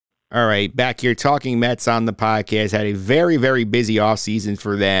All right, back here talking Mets on the podcast. Had a very, very busy offseason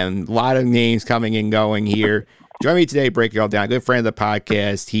for them. A lot of names coming and going here. Join me today, break it all down. Good friend of the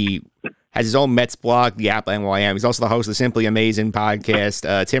podcast. He has his own Mets blog, the Apple NYM. He's also the host of the Simply Amazin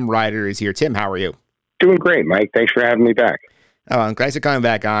Podcast. Tim Ryder is here. Tim, how are you? Doing great, Mike. Thanks for having me back. Thanks for coming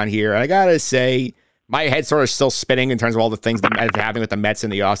back on here. And I got to say, my head's sort of still spinning in terms of all the things that have happened with the Mets in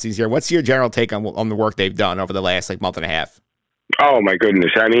the offseason here. What's your general take on the work they've done over the last month and a half? Oh, my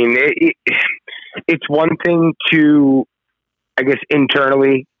goodness. I mean, it's one thing to, I guess,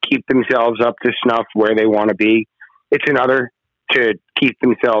 internally keep themselves up to snuff where they want to be. It's another to keep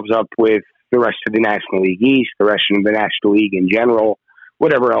themselves up with the rest of the National League East, the rest of the National League in general,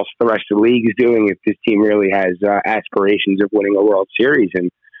 whatever else the rest of the league is doing if this team really has aspirations of winning a World Series.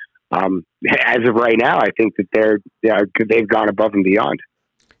 And as of right now, I think that they've gone above and beyond.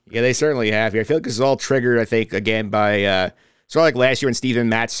 Yeah, they certainly have. I feel like this is all triggered, I think, again, by sort of like last year when Steven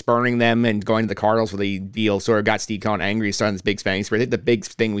Matz spurning them and going to the Cardinals for the deal sort of got Steve Cohen angry, starting this big spending spree. I think the big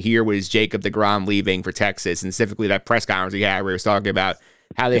thing here was Jacob deGrom leaving for Texas, and specifically that press conference he had where he was talking about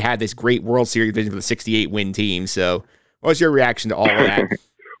how they had this great World Series vision for the 68-win team. So what was your reaction to all of that?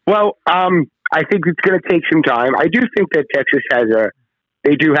 Well, I think it's going to take some time. I do think that Texas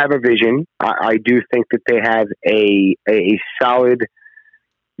they do have a vision. I do think that they have a solid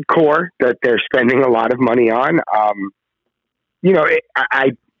core that they're spending a lot of money on. In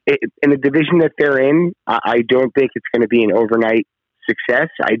the division that they're in, I don't think it's going to be an overnight success.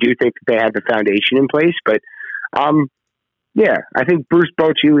 I do think that they have the foundation in place, but I think Bruce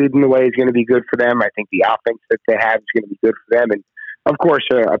Bochy leading the way is going to be good for them. I think the offense that they have is going to be good for them, and of course,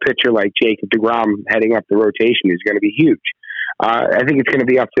 a pitcher like Jacob deGrom heading up the rotation is going to be huge. I think it's going to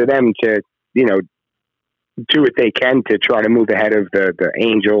be up to them to do what they can to try to move ahead of the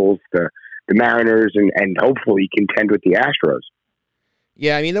Angels, the Mariners, and hopefully contend with the Astros.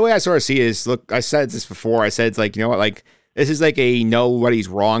 Yeah, I mean, the way I sort of see it is, look, I said this before. I said, it's like, you know what, like, this is like a nobody's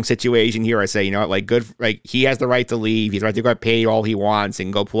wrong situation here. I say, you know what, like, good, like, he has the right to leave. He's right to go pay all he wants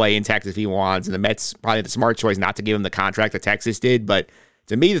and go play in Texas if he wants. And the Mets probably the smart choice not to give him the contract that Texas did. But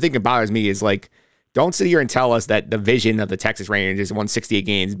to me, the thing that bothers me is, like, don't sit here and tell us that the vision of the Texas Rangers won 68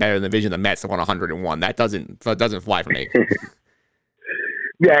 games better than the vision of the Mets that won 101. That doesn't fly for me.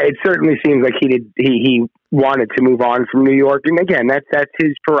 Yeah, it certainly seems like he wanted to move on from New York, and again, that's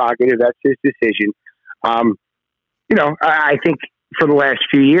his prerogative, that's his decision. I think for the last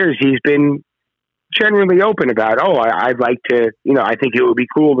few years he's been generally open about, I'd like to, I think it would be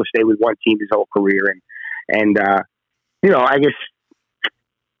cool to stay with one team his whole career, and I guess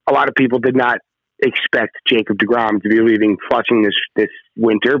a lot of people did not expect Jacob deGrom to be leaving Flushing this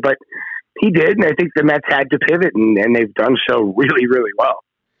winter, but he did, and I think the Mets had to pivot, and they've done so really, really well.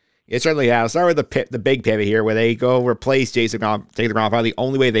 It certainly has. I'll start with the big pivot here, where they go replace Jacob deGrom probably the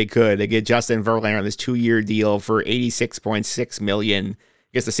only way they could. They get Justin Verlander on this 2-year deal for $86.6 million.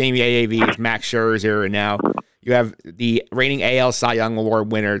 Gets the same AAV as Max Scherzer, and now you have the reigning AL Cy Young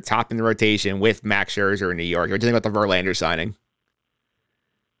Award winner topping the rotation with Max Scherzer in New York. What do you think about the Verlander signing?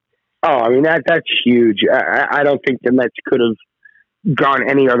 Oh, I mean, that's huge. I don't think the Mets could have gone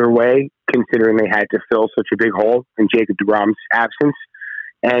any other way, considering they had to fill such a big hole in Jacob deGrom's absence.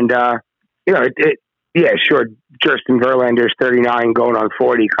 And, sure, Justin Verlander is 39, going on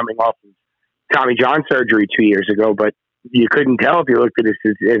 40, coming off of Tommy John surgery 2 years ago, but you couldn't tell if you looked at his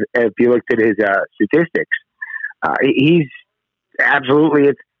statistics. He's absolutely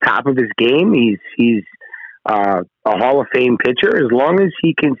at the top of his game. He's a Hall of Fame pitcher. As long as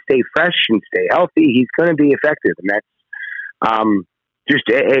he can stay fresh and stay healthy, he's going to be effective. And that's just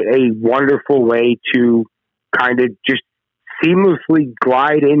a wonderful way to kind of just seamlessly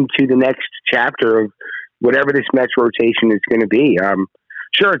glide into the next chapter of whatever this Mets rotation is going to be.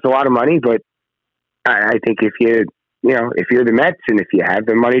 Sure, it's a lot of money, but I think if you're the Mets and if you have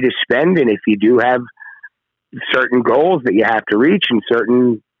the money to spend, and if you do have certain goals that you have to reach and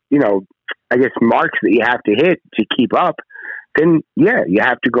certain, marks that you have to hit to keep up, then you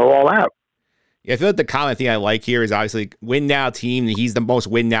have to go all out. Yeah, I feel like the common thing I like here is obviously win now team. He's the most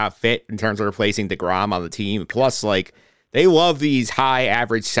win now fit in terms of replacing deGrom on the team. Plus, they love these high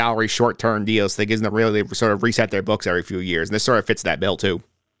average salary short-term deals. That gives them really sort of reset their books every few years. And this sort of fits that bill too.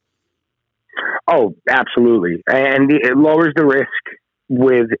 Oh, absolutely. And it lowers the risk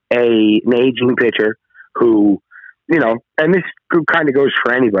with an aging pitcher who, and this kind of goes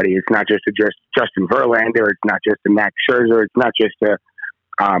for anybody. It's not just Justin Verlander. It's not just a Max Scherzer. It's not just a,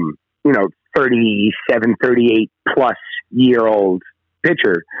 37, 38 plus year old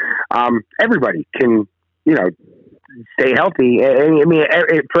pitcher. Everybody can, stay healthy. I mean,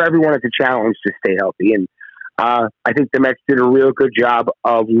 for everyone, it's a challenge to stay healthy. And I think the Mets did a real good job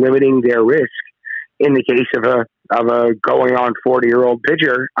of limiting their risk in the case of a going on 40-year-old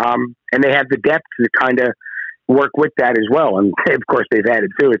pitcher, and they have the depth to kind of work with that as well. And of course, they've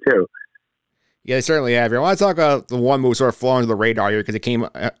added to it too. Yeah, they certainly have. I want to talk about the one move sort of flew under the radar here because it came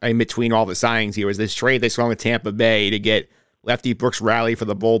in between all the signings here. Was this trade they saw with Tampa Bay to get lefty Brooks Raley for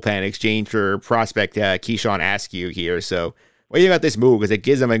the bullpen in exchange for prospect Keyshawn Askew here. So what do you think about this move? Because it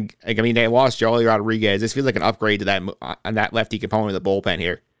gives them they lost Joely Rodriguez. This feels like an upgrade to that on that lefty component of the bullpen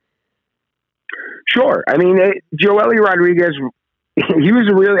here. Sure. I mean, Joely Rodriguez, he was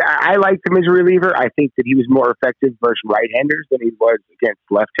I liked him as a reliever. I think that he was more effective versus right-handers than he was against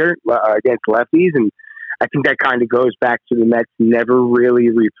lefties. And I think that kind of goes back to the Mets never really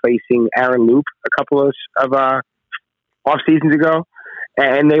replacing Aaron Loop a couple of off seasons ago.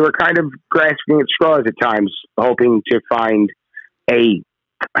 And they were kind of grasping at straws at times, hoping to find I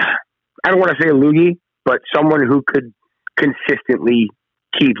don't want to say a loogie, but someone who could consistently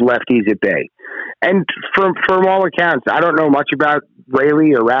keep lefties at bay. And from all accounts, I don't know much about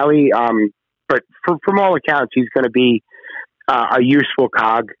Raley, but from all accounts, he's going to be a useful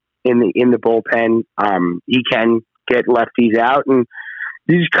cog in the bullpen. He can get lefties out, and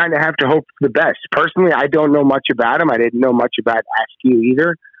you just kind of have to hope for the best. Personally, I don't know much about him. I didn't know much about Askew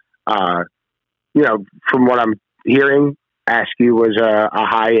either. From what I'm hearing, Askew was a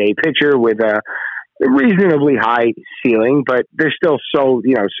high A pitcher with a reasonably high ceiling, but there's still so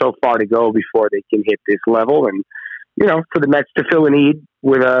far to go before they can hit this level. And for the Mets to fill a need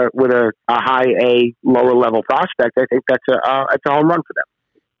with a high A lower level prospect, I think that's a home run for them.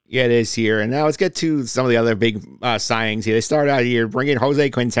 Yeah, it is here. And now let's get to some of the other big signings here. They started out here bringing Jose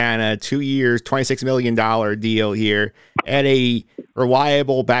Quintana, 2 years, $26 million deal here, and a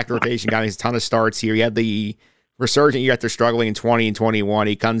reliable back rotation guy. He's a ton of starts here. He had the resurgent year after struggling in 20 and 21.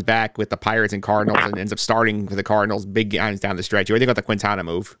 He comes back with the Pirates and Cardinals and ends up starting for the Cardinals big games down the stretch. What do you think about the Quintana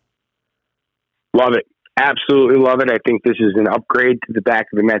move? Love it. Absolutely love it. I think this is an upgrade to the back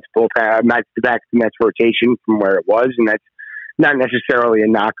of the Mets bullpen, the back of the Mets rotation from where it was, and that's not necessarily a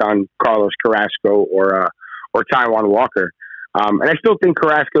knock on Carlos Carrasco or Taijuan Walker. And I still think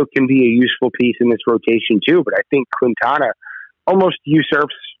Carrasco can be a useful piece in this rotation too, but I think Quintana almost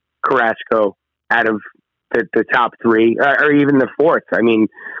usurps Carrasco out of the top three or even the fourth. I mean,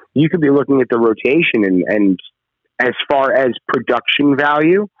 you could be looking at the rotation and as far as production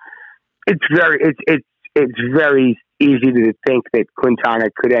value, it's very easy to think that Quintana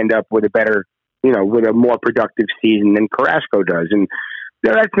could end up with with a more productive season than Carrasco does. And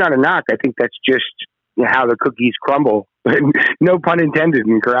that's not a knock. I think that's just how the cookies crumble. No pun intended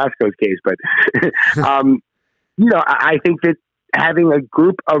in Carrasco's case, but I think that having a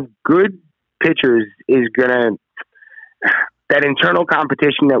group of good pitchers is that internal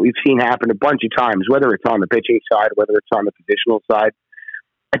competition that we've seen happen a bunch of times, whether it's on the pitching side, whether it's on the positional side.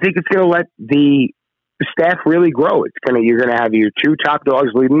 I think it's going to let the staff really grow. You're going to have your two top dogs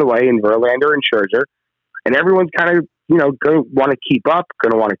leading the way in Verlander and Scherzer, and everyone's kind of going to want to keep up,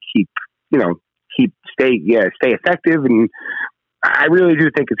 going to want to stay effective, and I really do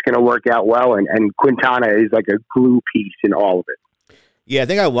think it's going to work out well. And Quintana is like a glue piece in all of it. Yeah, I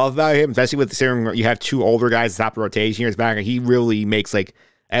think I love about him, especially with the serum. You have two older guys at the top of the rotation. Here's back, and he really makes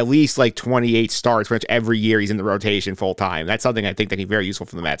at least 28 starts, which every year he's in the rotation full time. That's something I think that he's very useful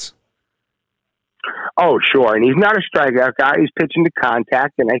for the Mets. Oh, sure. And he's not a strikeout guy. He's pitching to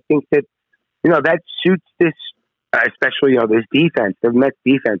contact. And I think that, that suits this, especially, this defense. The Mets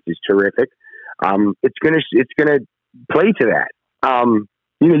defense is terrific. It's going to play to that.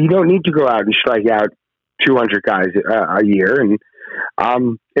 You don't need to go out and strike out 200 guys a year. And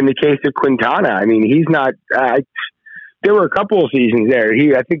in the case of Quintana, I mean, he's not, there were a couple of seasons there.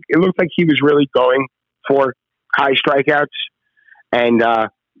 I think it looked like he was really going for high strikeouts. And,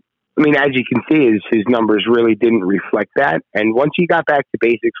 as you can see, his numbers really didn't reflect that. And once he got back to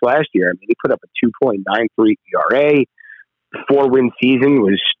basics last year, he put up a 2.93 ERA. 4-win season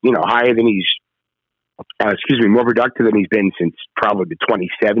was, higher than more productive than he's been since probably the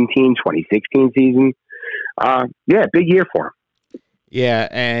 2017, 2016 season. Big year for him. Yeah,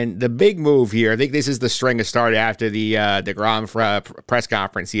 and the big move here, I think this is the string that started after the deGrom press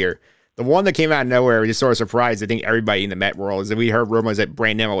conference here. The one that came out of nowhere, just sort of surprised, I think, everybody in the Met world, is that we heard rumors that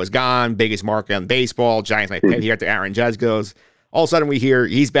Brandon Nimmo was gone, biggest market in baseball, Giants might pay here after Aaron Judge goes. All of a sudden we hear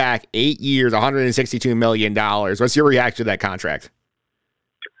he's back 8 years, $162 million. What's your reaction to that contract?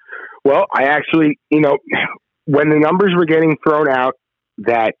 Well, I actually, when the numbers were getting thrown out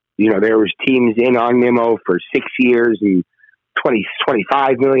that, there was teams in on Nimmo for 6 years and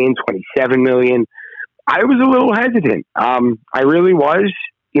 25 million, 27 million, I was a little hesitant. I really was.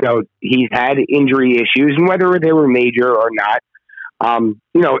 he's had injury issues, and whether they were major or not,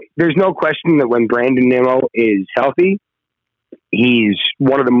 there's no question that when Brandon Nimmo is healthy, he's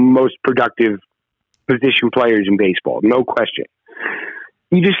one of the most productive position players in baseball. No question.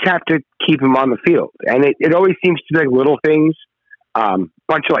 You just have to keep him on the field. And it always seems to be like little things,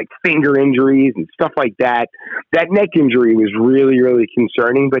 bunch of like finger injuries and stuff like that. That neck injury was really, really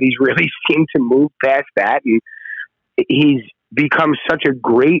concerning, but he's really seemed to move past that. And he's become such a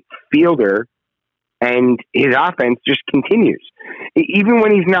great fielder, and his offense just continues. Even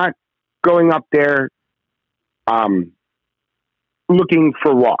when he's not going up there looking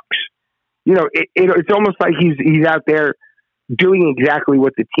for walks. It's almost like he's out there doing exactly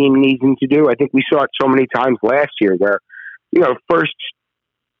what the team needs him to do. I think we saw it so many times last year where, first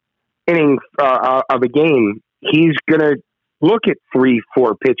inning of a game, he's going to look at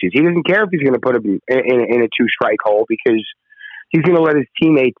 3-4 pitches. He doesn't care if he's going to put him in a 2-strike hole, because he's going to let his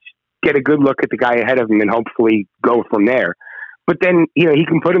teammates get a good look at the guy ahead of him and hopefully go from there. But then, he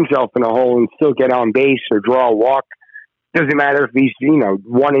can put himself in a hole and still get on base or draw a walk. Doesn't matter if he's,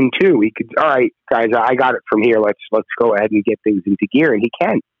 1 and 2. He could, all right, guys, I got it from here. Let's go ahead and get things into gear. And he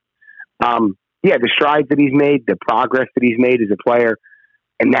can. The strides that he's made, the progress that he's made as a player,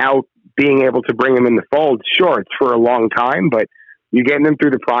 and now being able to bring him in the fold, sure, it's for a long time, but you're getting him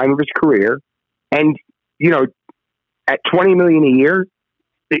through the prime of his career. And, at $20 million a year,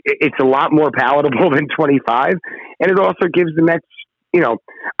 it's a lot more palatable than 25. And it also gives the Mets,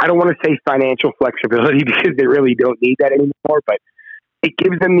 I don't want to say financial flexibility, because they really don't need that anymore, but it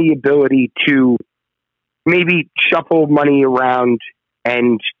gives them the ability to maybe shuffle money around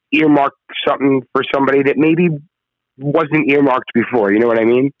and earmark something for somebody that maybe wasn't earmarked before. You know what I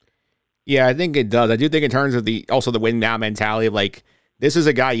mean? Yeah, I think it does. I do think in terms of the win now mentality, like, this is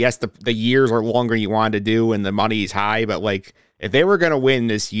a guy, yes, the years are longer than you wanted to do and the money is high, but like, if they were going to win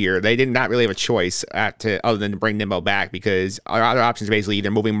this year, they did not really have a choice other than to bring Nimmo back, because our other options basically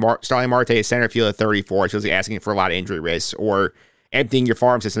either moving Starling Marte to center field at 34, which was asking for a lot of injury risks, or emptying your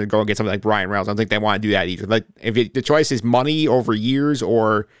farm system to go and get something like Brian Reynolds. I don't think they want to do that either. Like, if the choice is money over years,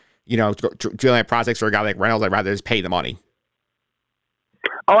 or drilling at prospects for a guy like Reynolds, I'd rather just pay the money.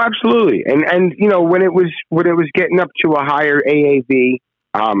 Oh, absolutely. And when it was getting up to a higher AAV,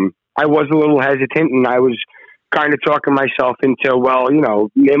 I was a little hesitant, and I was kind of talking myself into,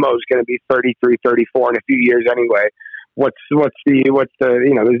 Nimmo's going to be 33, 34 in a few years anyway. What's the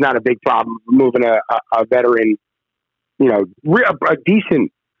there's not a big problem moving a veteran, a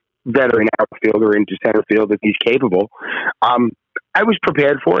decent veteran outfielder into center field if he's capable. I was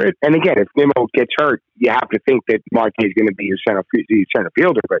prepared for it. And again, if Nimmo gets hurt, you have to think that Marte is going to be your center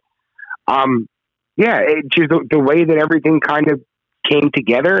fielder. But it's just the way that everything kind of came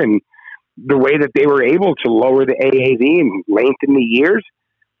together, and the way that they were able to lower the AAV and lengthen the years,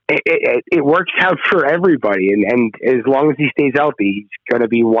 it works out for everybody. And as long as he stays healthy, he's going to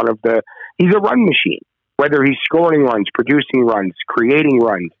be he's a run machine. Whether he's scoring runs, producing runs, creating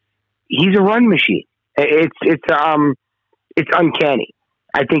runs, he's a run machine. It's uncanny.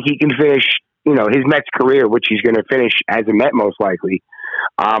 I think he can finish, his Mets career, which he's going to finish as a Met most likely,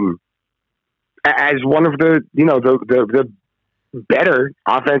 as one of the better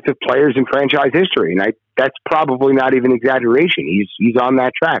offensive players in franchise history. And that's probably not even exaggeration. He's on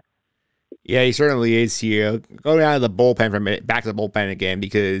that track. Yeah, he certainly is here. Go down to the bullpen for a minute, back to the bullpen again,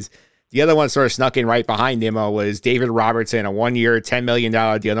 because the other one sort of snuck in right behind him was David Robertson, a 1-year, $10 million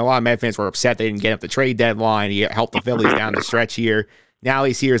deal. And a lot of Met fans were upset they didn't get up the trade deadline. He helped the Phillies down the stretch here. Now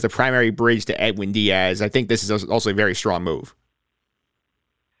he's here as the primary bridge to Edwin Diaz. I think this is also a very strong move.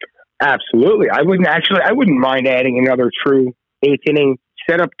 Absolutely. I wouldn't mind adding another true 8th inning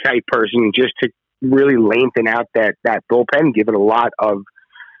setup type person just to really lengthen out that bullpen, give it a lot of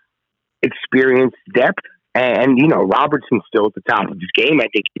experience, depth. And, Robertson's still at the top of his game. I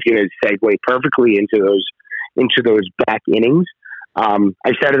think he's going to segue perfectly into those back innings.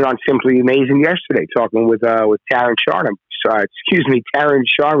 I said it on Simply Amazin yesterday, talking with Taran Sharma,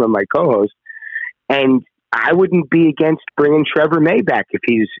 my co-host. And I wouldn't be against bringing Trevor May back if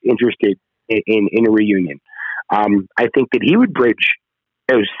he's interested in a reunion. I think that he would bridge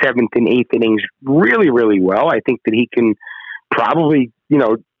those 7th and 8th innings really, really well. I think that he can probably,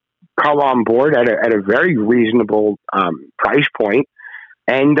 come on board at a very reasonable price point.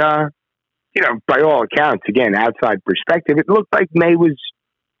 And, by all accounts, again, outside perspective, it looked like May was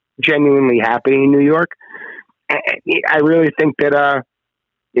genuinely happy in New York. I really think that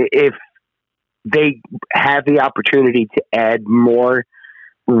if they have the opportunity to add more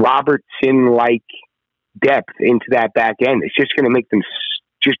Robertson-like depth into that back end, it's just going to make them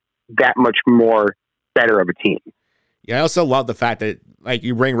just that much more better of a team. Yeah, I also love the fact that like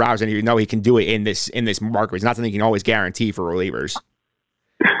you bring Robertson, you know he can do it in this market. It's not something you can always guarantee for relievers.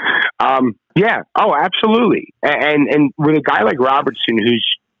 Yeah. Oh, absolutely. And with a guy like Robertson, who's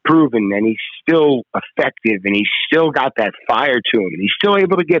proven and he's still effective and he's still got that fire to him and he's still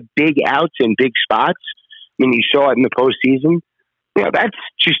able to get big outs in big spots. I mean, you saw it in the postseason. You know, that's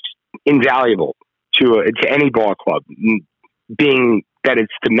just invaluable to any ball club. Being that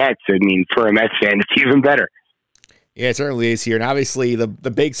it's the Mets, I mean, for a Mets fan, it's even better. Yeah, it certainly is here. And obviously the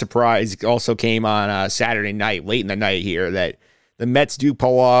big surprise also came on Saturday night, late in the night here, that the Mets do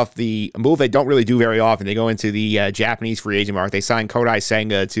pull off the move they don't really do very often. They go into the Japanese free agent market. They sign Kodai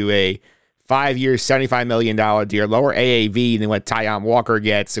Senga to a 5-year, $75 million deal, lower AAV than what Taijuan Walker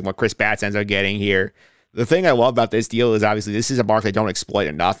gets and what Chris Batts ends up getting here. The thing I love about this deal is obviously this is a market they don't exploit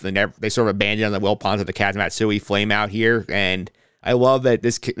enough. They sort of abandon on the Will Ponce of the Kazmatsui flame out here. And I love that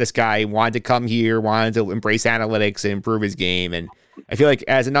this guy wanted to come here, wanted to embrace analytics and improve his game. And I feel like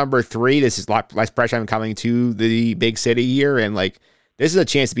as a number 3, this is a lot less pressure on coming to the big city here. And like, this is a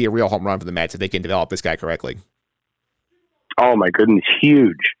chance to be a real home run for the Mets if they can develop this guy correctly. Oh my goodness.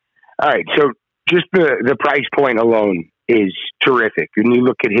 Huge. All right. So just the price point alone is terrific. When you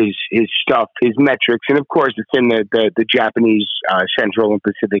look at his stuff, his metrics, and of course it's in the Japanese Central and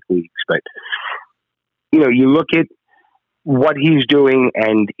Pacific leagues, but you know, you look at what he's doing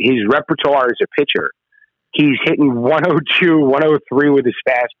and his repertoire as a pitcher. He's hitting 102, 103 with his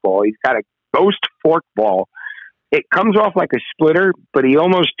fastball. He's got a ghost forkball. It comes off like a splitter, but he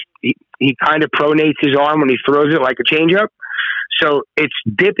kind of pronates his arm when he throws it like a changeup. So it's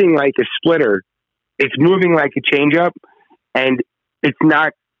dipping like a splitter. It's moving like a changeup, and it's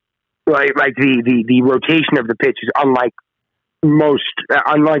not like the rotation of the pitch is unlike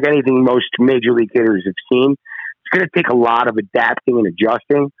anything most major league hitters have seen. It's going to take a lot of adapting and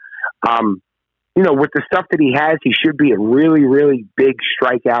adjusting. You know, with the stuff that he has, he should be a really, really big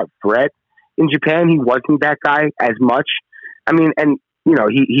strikeout threat. In Japan, he wasn't that guy as much. I mean, and, you know,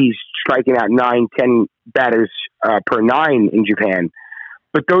 he's striking out 9-10 batters per 9 in Japan.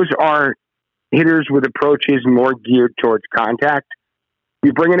 But those are hitters with approaches more geared towards contact.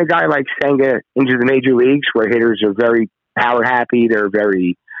 You bring in a guy like Senga into the major leagues where hitters are very power happy, they're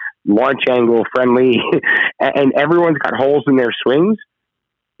very launch angle friendly, and everyone's got holes in their swings.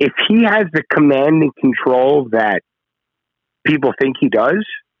 If he has the command and control that people think he does,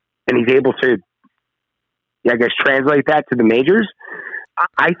 and he's able to, I guess, translate that to the majors,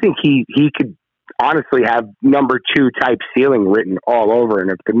 I think he could honestly have number 2 type ceiling written all over.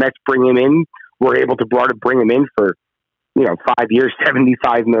 And if the Mets bring him in, we're able to bring him in for, you know, 5 years,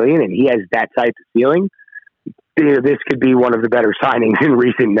 $75 million, and he has that type of ceiling. You know, this could be one of the better signings in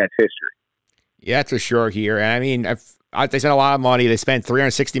recent Mets history. Yeah, that's for sure here. And I mean, they spent a lot of money. They spent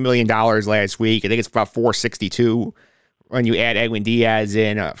 $360 million last week. I think it's about $462 when you add Edwin Diaz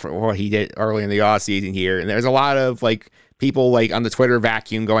in for what he did early in the offseason here. And there's a lot of like people like on the Twitter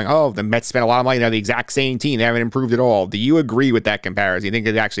vacuum going, oh, the Mets spent a lot of money. They're the exact same team. They haven't improved at all. Do you agree with that comparison? You think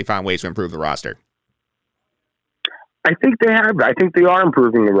they've actually found ways to improve the roster? I think they have. I think they are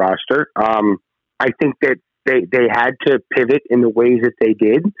improving the roster. I think that they had to pivot in the ways that they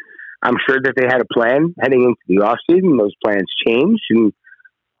did. I'm sure that they had a plan heading into the offseason. Those plans changed. And,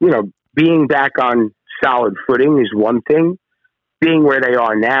 you know, being back on solid footing is one thing. Being where they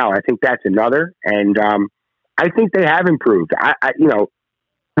are now, I think that's another. And I think they have improved. You know,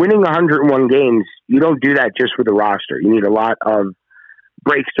 winning 101 games, you don't do that just with a roster. You need a lot of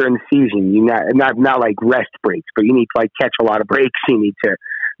breaks during the season. You not like rest breaks, but you need to like catch a lot of breaks. You need to,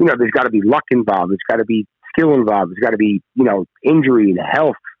 you know, there's got to be luck involved. There's got to be skill involved. There's got to be, you know, injury and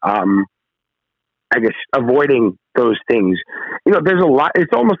health. I guess avoiding those things. You know, there's a lot.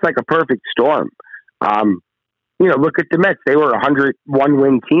 It's almost like a perfect storm. You know, look at the Mets. They were a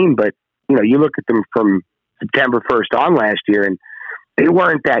 101-win team, but you know, you look at them from September 1st on last year, and they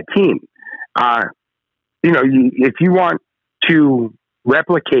weren't that team. You know, if you want to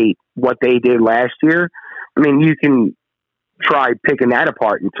replicate what they did last year, I mean, you can try picking that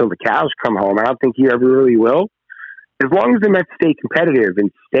apart until the cows come home. I don't think you ever really will. As long as the Mets stay competitive and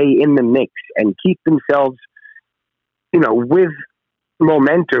stay in the mix and keep themselves, you know, with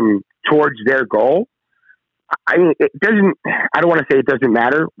momentum towards their goal, I mean, it doesn't, I don't want to say it doesn't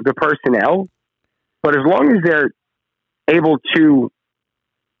matter, the personnel, but as long as they're able to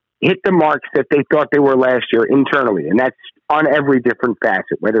hit the marks that they thought they were last year internally, and that's on every different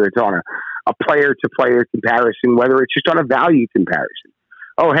facet, whether it's on a player-to-player comparison, whether it's just on a value comparison.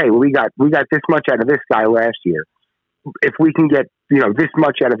 Oh, hey, we got this much out of this guy last year. If we can get, you know, this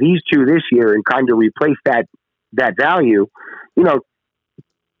much out of these two this year and kind of replace that value, you know,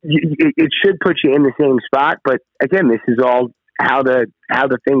 it should put you in the same spot. But again, this is all how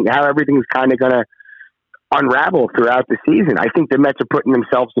everything's kind of going to unravel throughout the season. I think the Mets are putting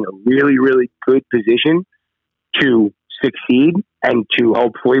themselves in a really, really good position to succeed and to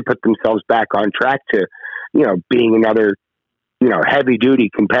hopefully put themselves back on track to, being another, heavy duty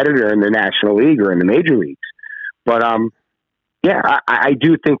competitor in the National League or in the major leagues. But, I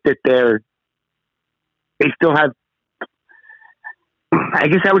do think that they still have, I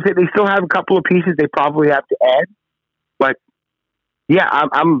guess I would say they still have a couple of pieces they probably have to add, but yeah,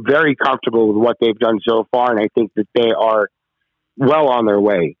 I'm very comfortable with what they've done so far. And I think that they are well on their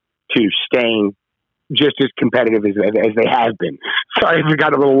way to staying just as competitive as they have been. Sorry if we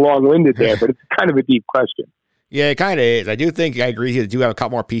got a little long-winded there, but it's kind of a deep question. Yeah, it kind of is. I do think I agree. They do have a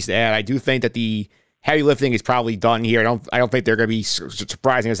couple more pieces to add. I do think that the heavy lifting is probably done here. I don't think they're going to be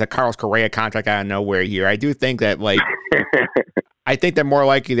surprising as a Carlos Correa contract out of nowhere here. I do think that I think that more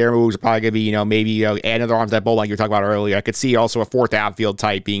likely their moves are probably going to be, maybe add another arm to that bullpen like you were talking about earlier. I could see also a fourth outfield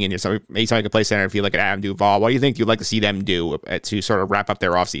type being in here. So maybe somebody could play center field like an Adam Duvall. What do you think you'd like to see them do to sort of wrap up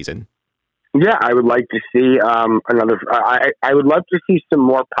their offseason? Yeah, I would like to see I would love to see some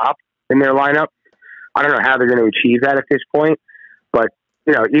more pop in their lineup. I don't know how they're going to achieve that at this point, but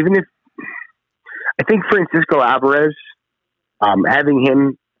even if I think Francisco Alvarez, having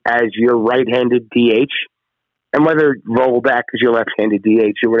him as your right-handed DH, and whether roll back as your left-handed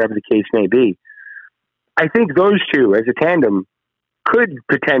DH or whatever the case may be, I think those two as a tandem could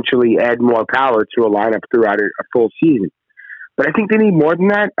potentially add more power to a lineup throughout a full season. But I think they need more than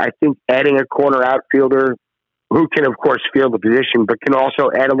that. I think adding a corner outfielder who can, of course, field the position, but can also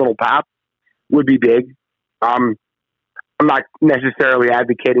add a little pop would be big. I'm not necessarily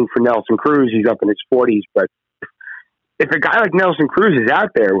advocating for Nelson Cruz. He's up in his 40s, but if a guy like Nelson Cruz is out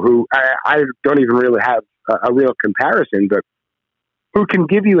there, who I don't even really have a real comparison, but who can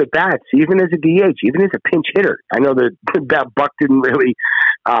give you at bats, even as a DH, even as a pinch hitter. I know that Buck didn't really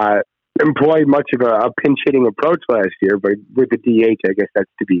employ much of a pinch hitting approach last year, but with the DH, I guess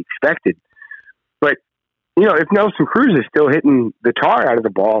that's to be expected. But, if Nelson Cruz is still hitting the tar out of the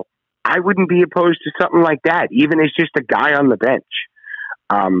ball, I wouldn't be opposed to something like that, even as just a guy on the bench.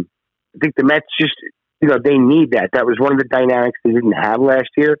 I think the Mets just, they need that. That was one of the dynamics they didn't have last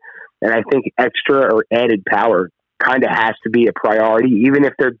year. And I think extra or added power kind of has to be a priority, even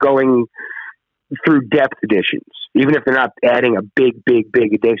if they're going through depth additions. Even if they're not adding a big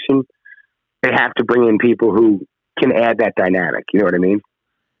addition, they have to bring in people who can add that dynamic. You know what I mean?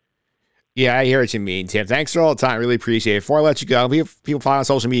 Yeah, I hear what you mean, Tim. Thanks for all the time. Really appreciate it. Before I let you go, people follow on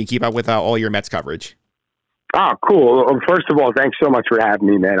social media and keep up with all your Mets coverage. Oh, cool. Well, first of all, thanks so much for having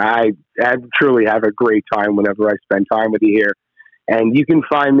me, man. I truly have a great time whenever I spend time with you here. And you can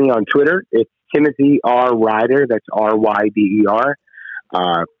find me on Twitter. It's Timothy R. Ryder. That's R-Y-D-E-R.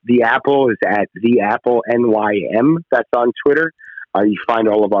 The Apple is at The Apple NYM. That's on Twitter. You find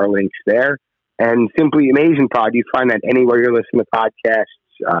all of our links there. And Simply Amazin Pod, you find that anywhere you're listening to podcasts,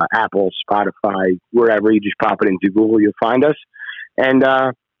 Apple, Spotify, wherever. You just pop it into Google, you'll find us. And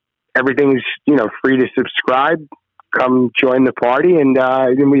everything's free to subscribe. Come join the party, and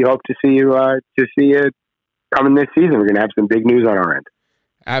we hope to see you coming this season. We're going to have some big news on our end.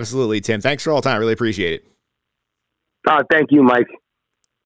 Absolutely, Tim. Thanks for all the time. Really appreciate it. Thank you, Mike.